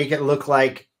make it look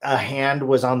like a hand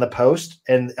was on the post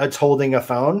and it's holding a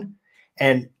phone,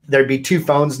 and there'd be 2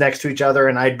 phones next to each other,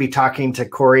 and I'd be talking to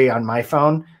Cory on my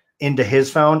phone into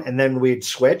his phone, and then we'd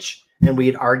switch and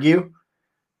we'd argue.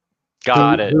 Who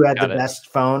had the best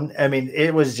phone? I mean,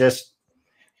 it was just.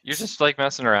 You're just like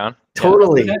messing around.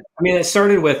 Totally. Yeah. I mean, it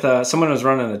started with someone was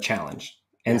running a challenge.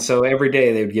 And so every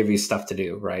day they would give you stuff to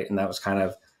do, right? And that was kind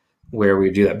of where we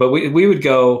would do that. But we would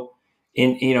go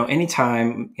in,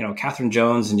 anytime, Catherine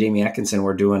Jones and Jamie Atkinson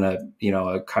were doing a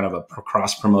kind of a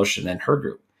cross promotion in her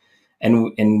group.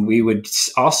 And we would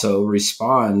also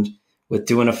respond with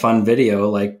doing a fun video,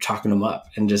 like talking them up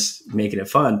and just making it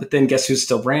fun. But then guess who's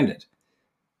still branded,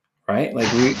 right? Like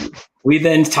we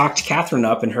then talked Catherine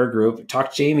up in her group,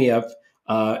 talked Jamie up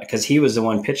because he was the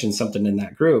one pitching something in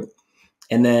that group.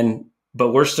 And then,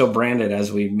 but we're still branded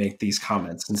as we make these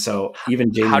comments. And so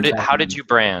even Jamie, how did you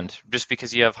brand? Just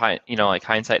because you have like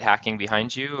hindsight hacking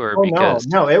behind you, or because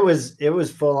no, it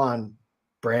was full on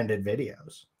branded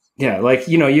videos. Yeah, like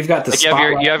you've got the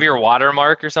like you have your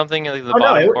watermark or something. Like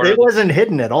it wasn't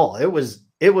hidden at all. It was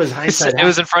hindsight. It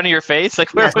was in front of your face.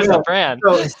 Like where was the brand?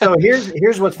 So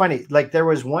here's what's funny. Like there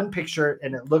was one picture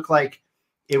and it looked like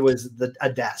it was a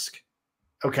desk.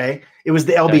 Okay, it was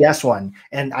the LBS one,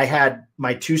 and I had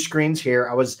my 2 screens here.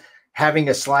 I was having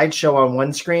a slideshow on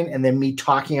one screen and then me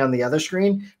talking on the other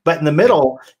screen. But in the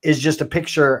middle is just a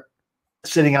picture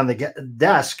sitting on the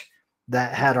desk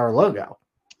that had our logo.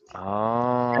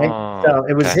 Oh, right? So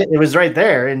it was right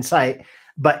there in sight.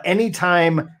 But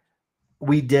anytime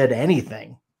we did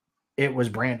anything, it was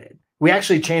branded. We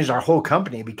actually changed our whole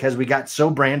company because we got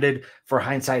so branded for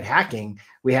hindsight hacking.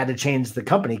 We had to change the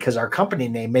company because our company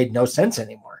name made no sense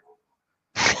anymore.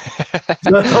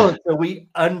 So we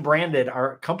unbranded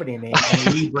our company name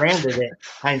and rebranded it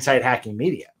Hindsight Hacking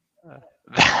Media.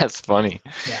 That's funny.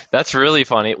 Yeah. That's really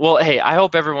funny. Well, hey, I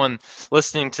hope everyone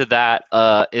listening to that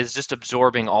is just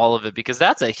absorbing all of it, because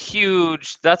that's a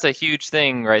huge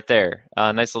thing right there.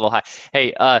 Nice little high.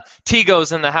 Hey,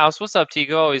 Tigo's in the house. What's up,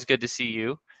 Tigo? Always good to see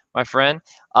you, my friend.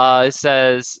 It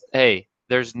says, hey,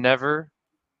 there's never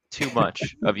too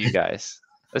much of you guys.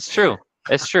 It's true.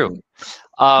 It's true.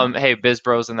 Hey, Biz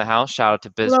Bros in the house. Shout out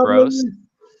to Biz Bros.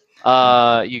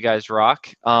 You guys rock.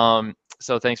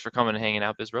 So thanks for coming and hanging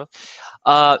out, Biz Bros.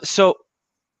 So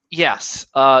yes,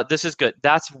 this is good.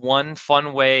 That's one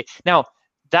fun way. Now,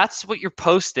 that's what you're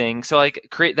posting. So like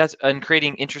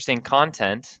creating interesting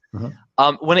content.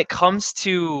 When it comes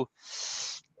to,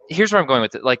 here's where I'm going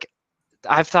with it. Like,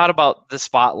 I've thought about the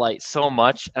spotlight so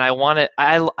much, and I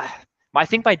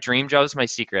think my dream job is my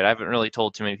secret. I haven't really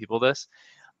told too many people this.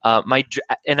 By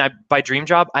dream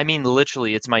job, I mean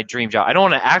literally, it's my dream job. I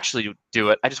don't want to actually do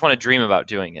it. I just want to dream about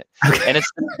doing it. Okay.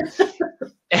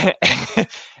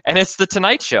 And it's the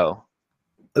Tonight Show.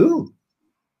 Ooh.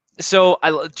 So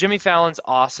Jimmy Fallon's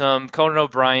awesome. Conan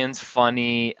O'Brien's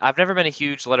funny. I've never been a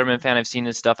huge Letterman fan. I've seen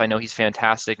his stuff. I know he's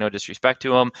fantastic. No disrespect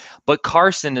to him, but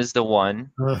Carson is the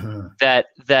one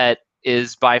that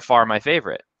is by far my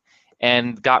favorite,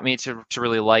 and got me to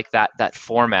really like that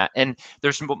format. And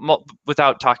there's,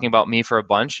 without talking about me for a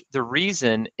bunch, the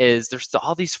reason is there's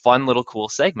all these fun little cool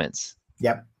segments.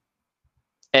 Yep.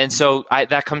 And so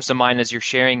that comes to mind as you're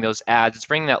sharing those ads. It's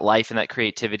bringing that life and that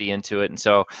creativity into it. And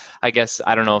so I guess,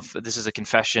 I don't know if this is a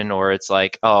confession or it's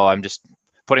like, oh, I'm just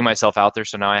putting myself out there,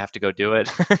 so now I have to go do it.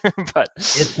 But it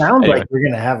sounds like we're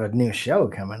going to have a new show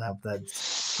coming up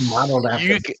that's modeled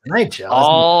after the Tonight Show.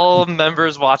 All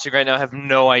members watching right now have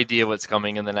no idea what's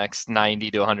coming in the next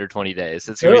 90 to 120 days.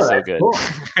 It's going to be so good. Cool.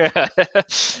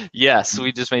 Yes,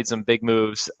 we just made some big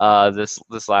moves this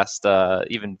last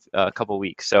even a couple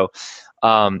weeks. So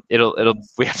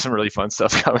we have some really fun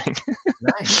stuff coming.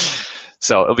 Nice.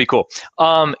 So it'll be cool.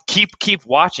 Keep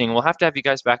watching. We'll have to have you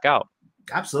guys back out.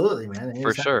 Absolutely, man. Anytime.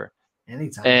 For sure.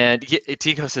 Anytime. And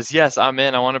Tigo says, yes, I'm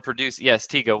in. I want to produce. Yes,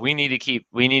 Tigo, we need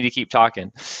to keep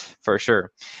talking for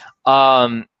sure.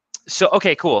 So,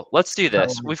 okay, cool. Let's do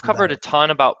this. We've covered a ton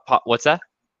about what's that?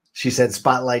 She said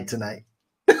spotlight tonight.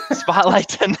 Spotlight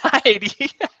tonight.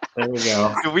 There we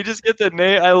go. Did we just get the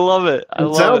name? I love it. I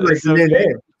love it. Like so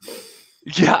name.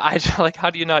 Yeah, I like,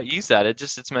 how do you not use that?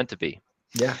 It's meant to be.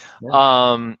 Yeah.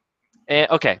 And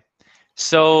okay.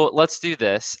 So let's do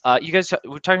this. You guys,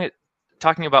 we're talking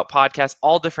about podcasts,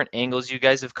 all different angles you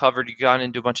guys have covered. You've gone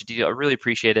into a bunch of detail. I really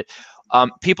appreciate it.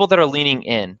 People that are leaning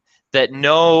in, that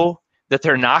know that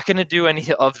they're not going to do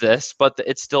any of this, but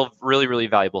it's still really, really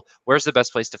valuable. Where's the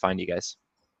best place to find you guys?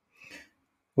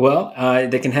 Well,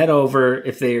 they can head over,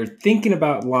 if they're thinking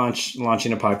about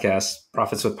launching a podcast,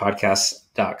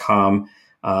 profitswithpodcasts.com,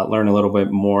 learn a little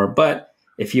bit more. But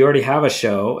if you already have a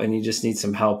show and you just need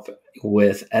some help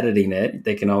with editing it,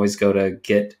 they can always go to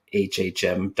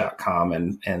gethhm.com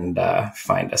and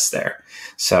find us there.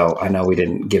 So I know we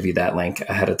didn't give you that link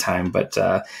ahead of time, but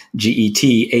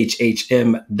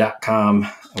gethhm.com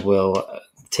will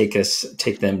take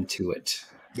them to it.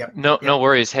 Yep. No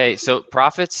worries. Hey, so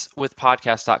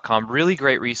profitswithpodcast.com, really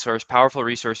great resource, powerful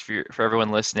resource for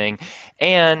everyone listening.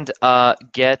 And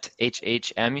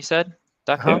gethhm, you said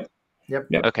 .com? Yep.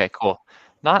 Okay, cool.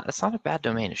 It's not a bad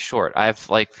domain. It's short.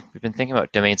 We've been thinking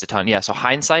about domains a ton. Yeah. So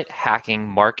hindsight, hacking,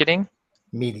 marketing,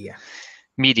 media.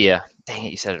 Dang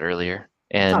it, you said it earlier,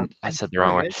 and I said the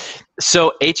wrong word.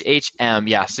 So HHM.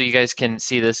 Yeah. So you guys can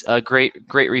see this. A great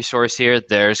resource here.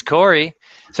 There's Cory.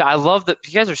 So I love that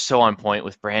you guys are so on point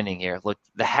with branding here. Look,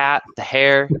 the hat, the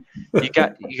hair. You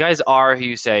guys are who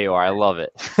you say you are. I love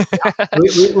it.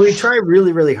 we try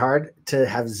really, really hard to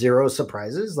have zero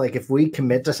surprises. Like if we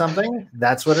commit to something,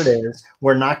 that's what it is.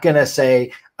 We're not going to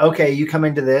say, okay, you come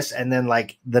into this and then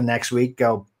like the next week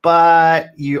go, but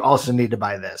you also need to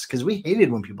buy this. Because we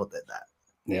hated when people did that.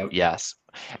 Yep. Yes.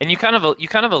 And you kind of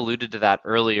alluded to that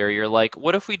earlier. You're like,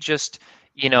 what if we just,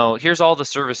 here's all the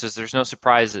services. There's no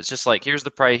surprises. It's just like, here's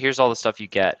the price. Here's all the stuff you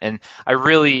get. And I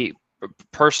really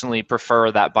personally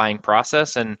prefer that buying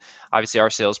process, and obviously our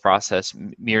sales process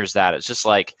mirrors that. It's just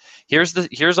like, here's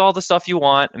all the stuff you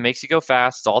want. It makes you go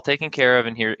fast. It's all taken care of,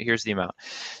 and here's the amount.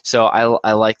 So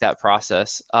I like that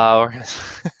process.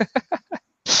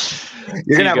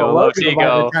 You're gonna have a logo by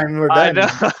the time we're done. I know.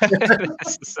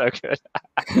 This is so good.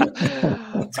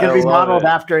 It's gonna be modeled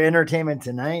after Entertainment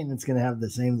Tonight, and it's gonna have the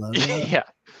same logo. Yeah.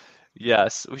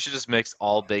 Yes, we should just mix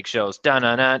all big shows.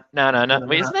 Da-na-na-na-na-na.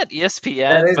 Wait, isn't that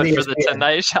ESPN? That but ESPN. For the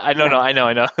Tonight Show? I know.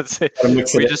 Mix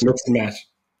and match.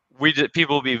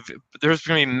 There's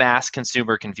going to be mass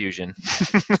consumer confusion.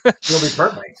 It'll be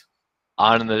perfect.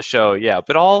 on the show. Yeah,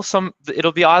 but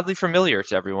it'll be oddly familiar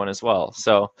to everyone as well.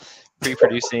 So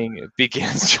pre-producing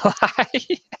begins July.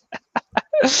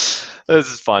 This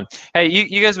is fun. Hey,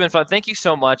 you guys have been fun. Thank you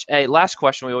so much. Hey, last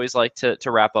question we always like to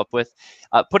wrap up with.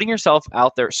 Putting yourself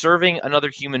out there, serving another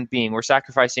human being. We're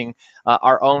sacrificing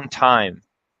our own time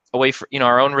away from,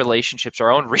 our own relationships,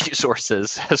 our own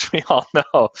resources, as we all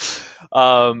know,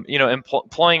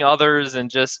 employing others and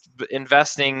just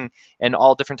investing in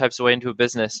all different types of way into a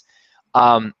business.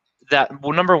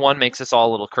 Number one, makes us all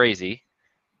a little crazy.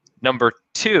 Number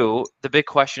two, the big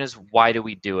question is, why do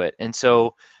we do it? And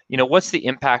so, what's the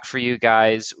impact for you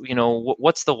guys?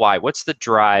 What's the why? What's the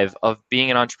drive of being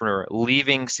an entrepreneur,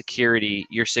 leaving security,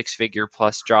 your 6-figure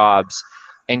plus jobs,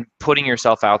 and putting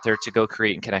yourself out there to go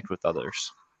create and connect with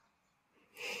others?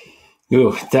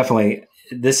 Ooh, definitely.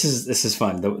 This is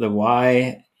fun. The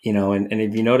why, and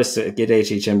if you notice at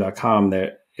gethhm.com,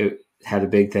 there it had a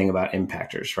big thing about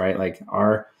impactors, right? Like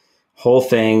our whole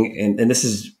thing, and this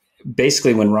is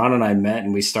basically when Ron and I met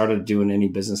and we started doing any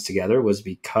business together, was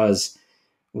because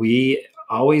we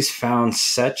always found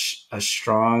such a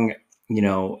strong,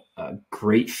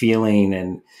 great feeling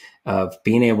and of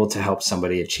being able to help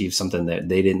somebody achieve something that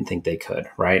they didn't think they could,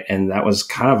 right? And that was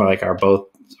kind of like our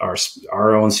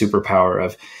own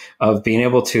superpower of being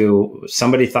able to,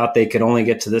 somebody thought they could only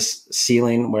get to this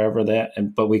ceiling, wherever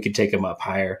but we could take them up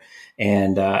higher.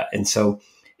 And so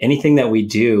anything that we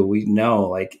do, we know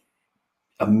like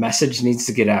a message needs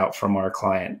to get out from our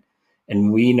client,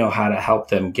 and we know how to help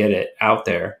them get it out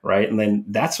there. Right. And then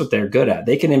that's what they're good at.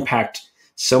 They can impact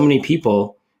so many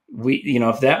people.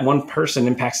 If that one person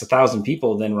impacts 1,000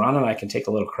 people, then Ron and I can take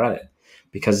a little credit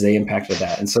because they impacted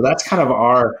that. And so that's kind of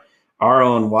our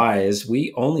own why, is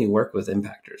we only work with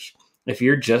impactors. If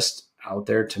you're just out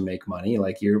there to make money,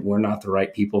 like we're not the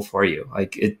right people for you.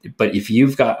 But if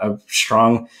you've got a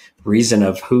strong reason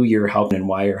of who you're helping and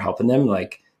why you're helping them,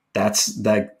 like that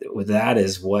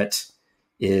is what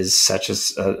is such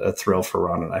a thrill for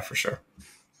Ron and I, for sure.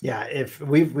 Yeah. If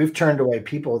we've turned away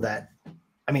people that,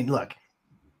 look,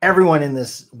 everyone in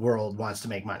this world wants to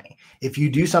make money. If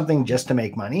you do something just to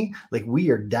make money, like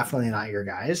we are definitely not your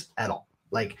guys at all.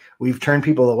 Like we've turned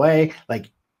people away.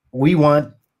 Like we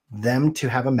want them to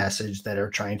have a message that are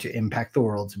trying to impact the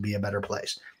world to be a better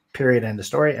place, period, end of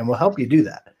story. And we'll help you do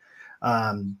that.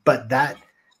 But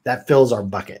that fills our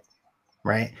bucket.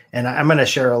 Right. And I'm going to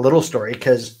share a little story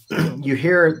because you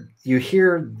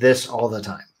hear this all the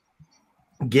time.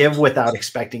 Give without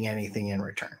expecting anything in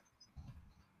return.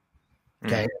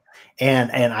 Okay.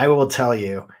 And I will tell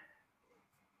you,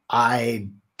 I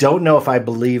don't know if I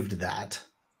believed that.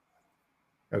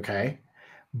 Okay.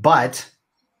 But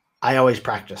I always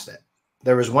practiced it.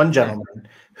 There was one gentleman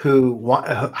who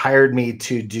hired me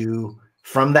to do,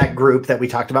 from that group that we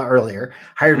talked about earlier,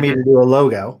 hired me to do a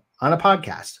logo on a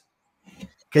podcast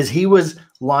because he was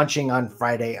launching on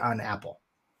Friday on Apple.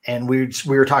 And we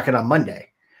were talking on Monday.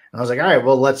 And I was like, all right,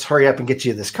 well, let's hurry up and get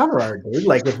you this cover art, dude.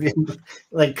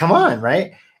 Like, come on.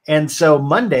 Right. And so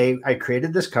Monday I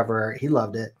created this cover art. He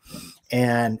loved it.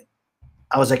 And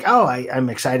I was like, oh, I'm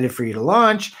excited for you to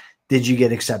launch. Did you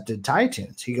get accepted to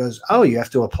iTunes? He goes, oh, you have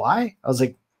to apply? I was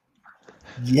like,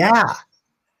 yeah.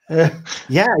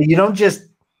 Yeah. You don't just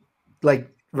like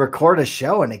record a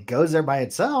show and it goes there by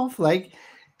itself. Like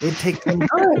it takes some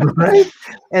time. Right.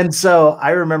 And so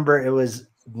I remember it was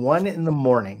 1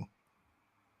 a.m.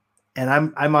 and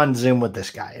I'm on Zoom with this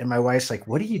guy, and my wife's like,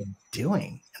 what are you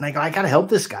doing? And I go, I got to help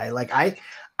this guy. Like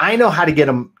I know how to get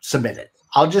him submitted.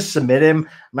 I'll just submit him. I'm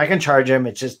not going to charge him.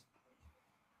 It's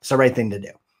the right thing to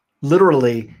do.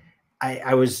 Literally,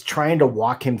 I was trying to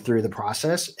walk him through the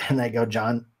process, and I go,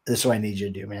 John, this is what I need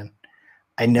you to do, man.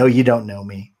 I know you don't know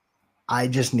me. I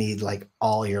just need like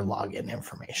all your login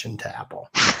information to Apple.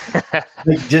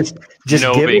 Like, just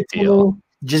no give big it to deal. me.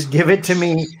 Just give it to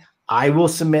me. I will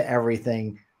submit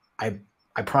everything.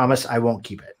 I promise I won't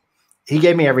keep it. He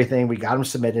gave me everything. We got him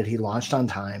submitted. He launched on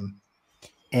time.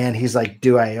 And he's like,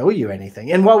 do I owe you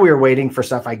anything? And while we were waiting for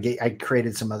stuff, I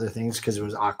created some other things because it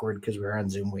was awkward because we were on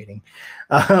Zoom waiting.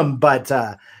 But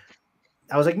I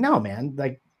was like, no, man,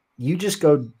 like you just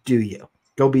go do you.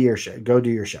 Go be your show. Go do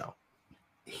your show.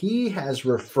 He has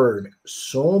referred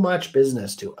so much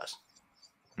business to us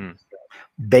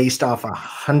based off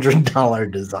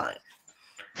 $100 design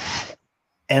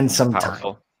and some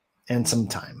Powerful. time. And some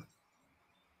time.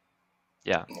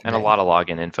 Yeah. And a lot of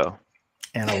login info.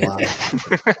 And a lot.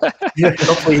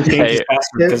 Hopefully you change his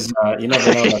password because you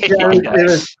never know.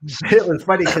 It was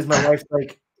funny because my wife's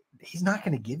like, he's not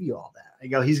going to give you all that. I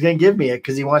go, he's going to give me it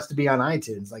because he wants to be on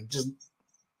iTunes. Like, just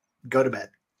go to bed.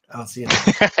 I'll see you.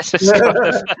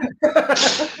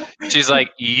 She's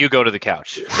like, you go to the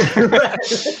couch.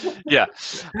 Yeah.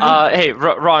 Hey,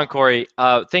 Ron, Cory,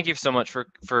 thank you so much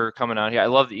for coming out here. I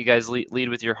love that you guys lead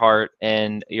with your heart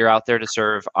and you're out there to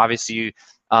serve. Obviously,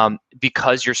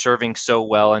 because you're serving so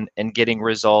well and getting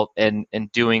result and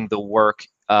doing the work,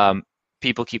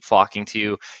 people keep flocking to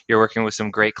you. You're working with some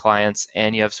great clients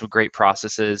and you have some great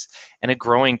processes and a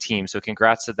growing team. So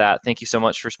congrats to that. Thank you so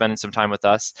much for spending some time with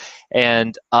us.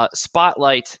 And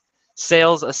Spotlight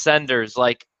Sales Ascenders,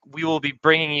 like, we will be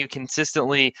bringing you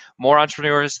consistently more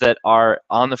entrepreneurs that are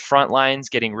on the front lines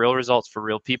getting real results for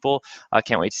real people. I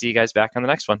can't wait to see you guys back on the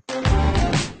next one.